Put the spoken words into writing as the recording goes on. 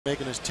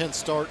Making his 10th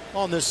start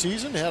on this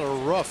season, had a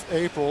rough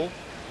April.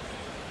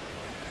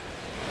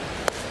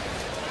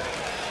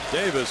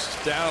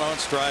 Davis down on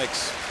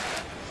strikes.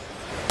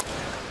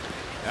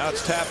 Now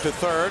it's tapped to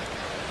third.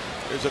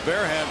 Here's a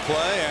bare hand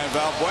play, and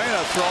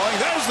Valbuena throwing.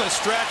 There's the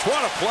stretch.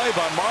 What a play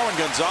by Marlon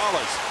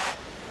Gonzalez.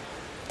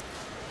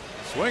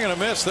 Swing and a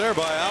miss there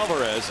by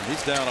Alvarez, and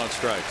he's down on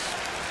strikes.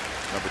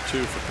 Number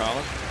 2 for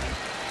Collin.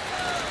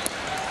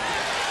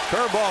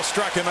 Curveball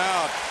struck him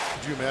out.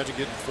 Could you imagine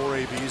getting 4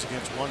 ABs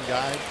against one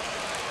guy?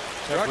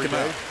 Struck him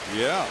out.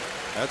 Yeah,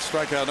 that's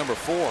strikeout number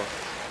 4.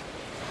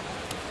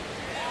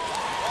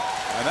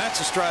 And that's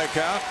a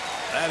strikeout.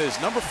 That is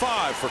number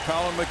 5 for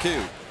Collin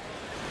McHugh.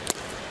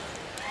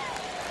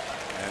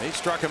 And he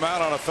struck him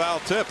out on a foul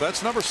tip.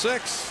 That's number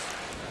 6.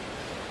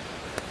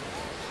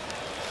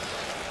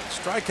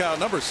 Strikeout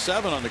number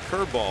 7 on the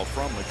curveball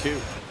from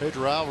McHugh.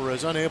 Pedro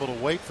Alvarez unable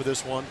to wait for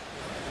this one.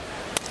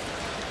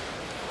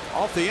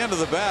 Off the end of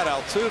the bat,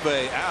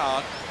 Altuve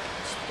out.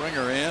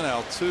 Springer in.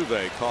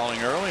 Altuve calling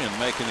early and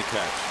making the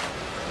catch.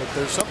 But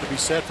there's something to be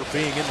said for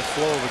being in the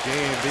flow of a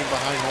game, being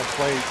behind home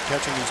plate,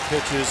 catching these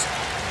pitches.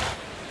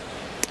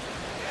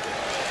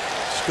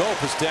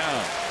 Scope is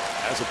down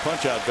as a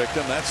punch-out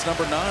victim. That's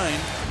number 9.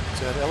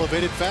 It's that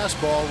elevated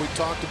fastball we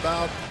talked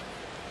about.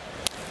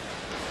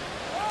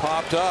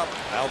 Popped up.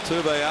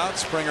 Altuve out.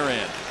 Springer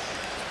in.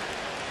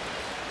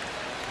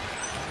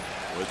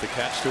 With the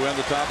catch to end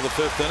the top of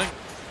the 5th inning.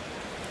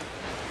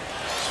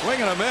 Swing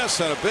and a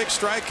miss and a big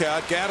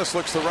strikeout. Gaddis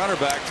looks the runner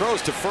back,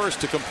 throws to first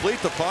to complete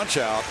the punch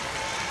out.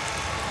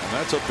 And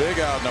that's a big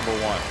out, number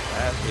 1.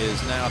 That is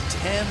now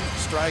 10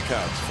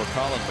 strikeouts for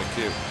Collin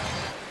McHugh.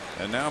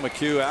 And now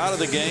McHugh out of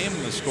the game.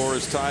 The score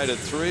is tied at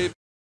 3.